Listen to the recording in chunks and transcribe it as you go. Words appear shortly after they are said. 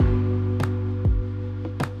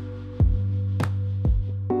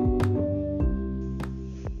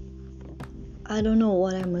I don't know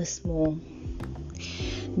what I miss more.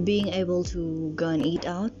 Being able to go and eat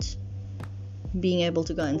out, being able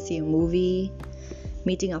to go and see a movie,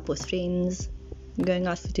 meeting up with friends, going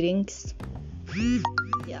out for drinks.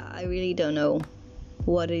 Yeah, I really don't know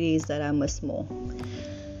what it is that I miss more.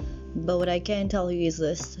 But what I can tell you is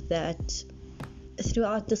this, that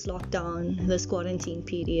throughout this lockdown, this quarantine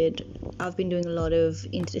period, I've been doing a lot of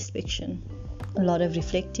introspection, a lot of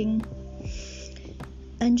reflecting,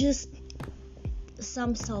 and just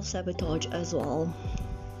some self-sabotage as well.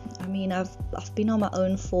 I mean, I've been on my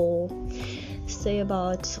own for, say,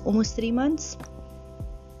 about almost 3 months,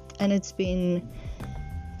 and it's been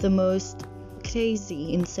the most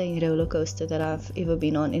crazy, insane roller coaster that I've ever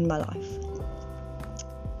been on in my life.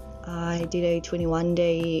 I did a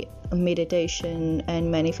 21-day meditation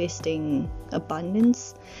and manifesting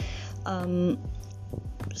abundance.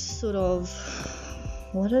 Sort of,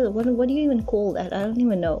 what do you even call that? I don't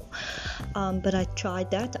even know. But I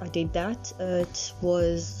tried that. I did that. It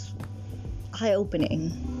was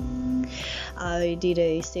eye-opening. I did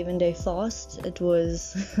a 7-day fast. It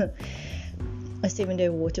was a 7-day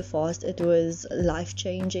water fast. It was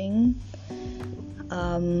life-changing.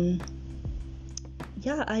 I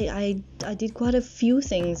did quite a few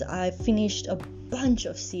things. I finished a bunch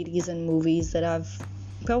of series and movies that I've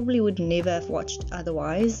probably would never have watched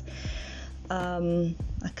otherwise. I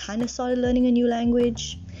kind of started learning a new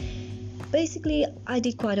language. Basically, I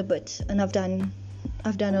did quite a bit, and I've done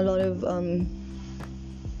a lot of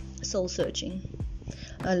soul searching.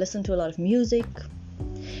 I listened to a lot of music,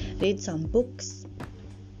 read some books,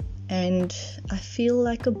 and I feel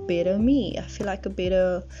like a better me. I feel like a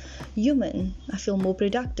better human. I feel more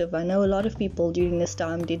productive. I know a lot of people during this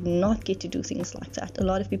time did not get to do things like that. A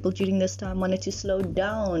lot of people during this time wanted to slow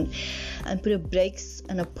down and put a brakes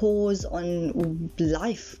and a pause on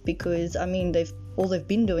life, because I mean all they've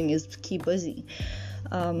been doing is keep busy.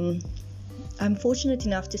 I'm fortunate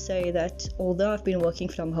enough to say that although I've been working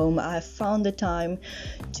from home, I've found the time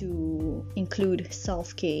to include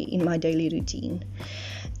self-care in my daily routine.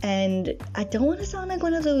 And I don't want to sound like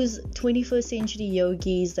one of those 21st century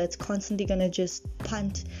yogis that's constantly going to just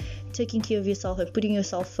punt taking care of yourself and putting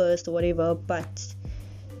yourself first or whatever, but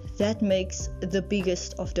that makes the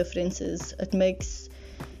biggest of differences. It makes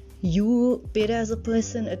you better as a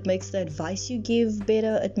person. It makes the advice you give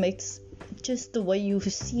better. It makes just the way you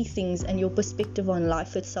see things and your perspective on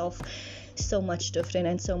life itself so much different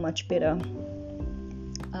and so much better.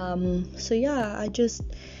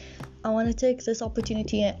 I want to take this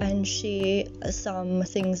opportunity and share some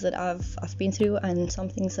things that I've been through, and some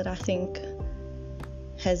things that I think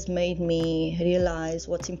has made me realize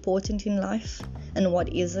what's important in life and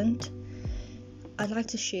what isn't. I'd like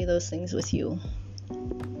to share those things with you,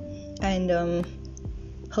 and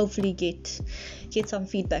hopefully get some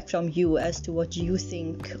feedback from you as to what you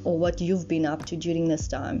think or what you've been up to during this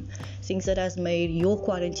time. Things that has made your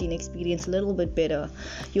quarantine experience a little bit better,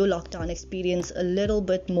 your lockdown experience a little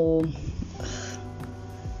bit more,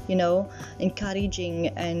 encouraging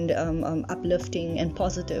and uplifting and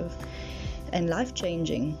positive and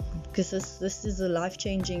life-changing. Because this is a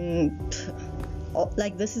life-changing,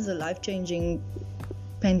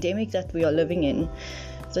 pandemic that we are living in.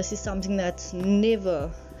 This is something that's never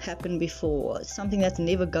happened before, something that's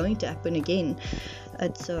never going to happen again.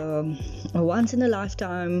 It's a once in a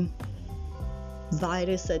lifetime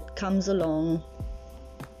virus that comes along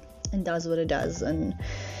and does what it does, and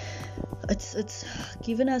it's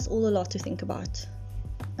given us all a lot to think about,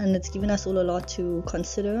 and it's given us all a lot to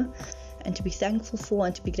consider and to be thankful for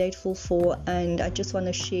and to be grateful for. And I just want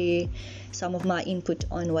to share some of my input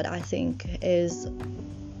on what I think is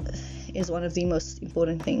one of the most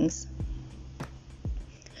important things.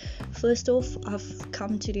 First off, I've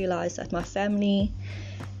come to realize that my family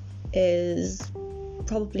is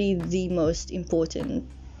probably the most important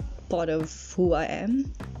part of who I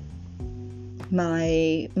am.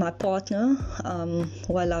 My partner,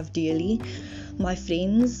 who I love dearly, my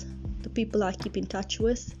friends, the people I keep in touch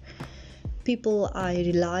with, people I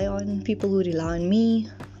rely on, people who rely on me.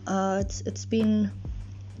 It's been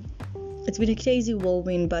a crazy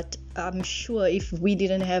whirlwind, but I'm sure if we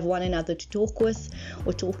didn't have one another to talk with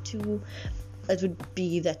or talk to, it would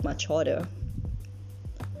be that much harder.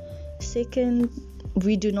 Second,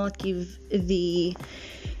 we do not give the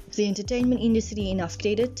entertainment industry enough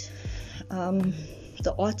credit.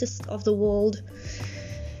 The artists of the world.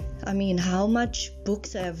 I mean, how much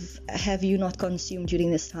books have you not consumed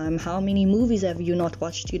during this time? How many movies have you not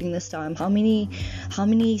watched during this time? How many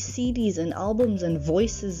CDs and albums and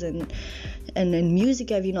voices and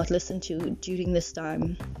music have you not listened to during this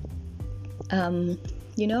time?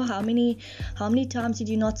 You know, how many times did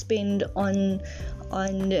you not spend on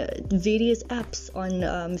various apps,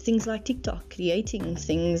 on things like TikTok, creating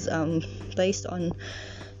things based on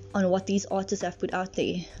what these artists have put out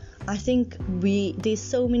there? I think there's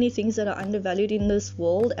so many things that are undervalued in this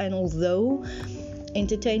world, and although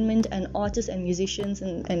entertainment and artists and musicians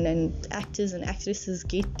and actors and actresses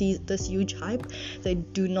get this huge hype, they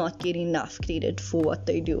do not get enough credit for what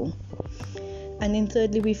they do. And then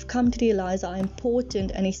thirdly, we've come to realize how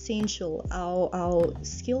important and essential our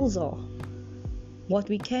skills are, what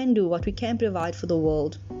we can do, what we can provide for the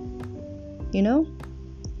world, you know?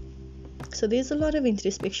 So there's a lot of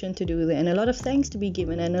introspection to do there, and a lot of thanks to be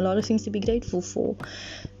given, and a lot of things to be grateful for.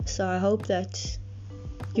 So I hope that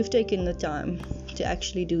you've taken the time to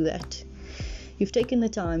actually do that. You've taken the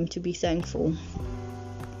time to be thankful,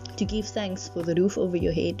 to give thanks for the roof over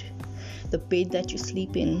your head, the bed that you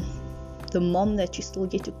sleep in, the mom that you still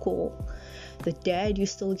get to call, the dad you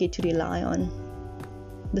still get to rely on,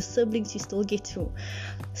 the siblings you still get to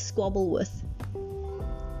squabble with,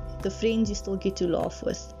 the friends you still get to laugh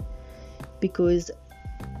with, because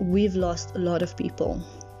we've lost a lot of people.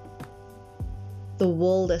 The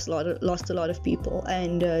world has lost a lot of people,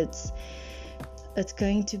 and it's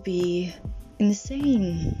going to be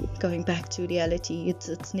insane going back to reality.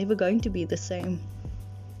 It's never going to be the same.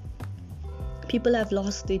 People have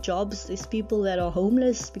lost their jobs. There's people that are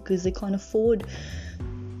homeless because they can't afford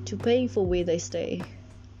to pay for where they stay.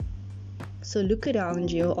 So look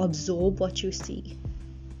around you, absorb what you see.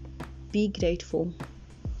 Be grateful.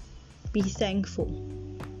 Be thankful.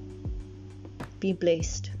 Be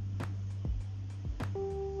blessed.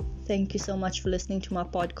 Thank you so much for listening to my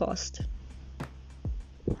podcast.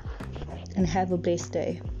 And have a blessed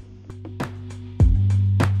day.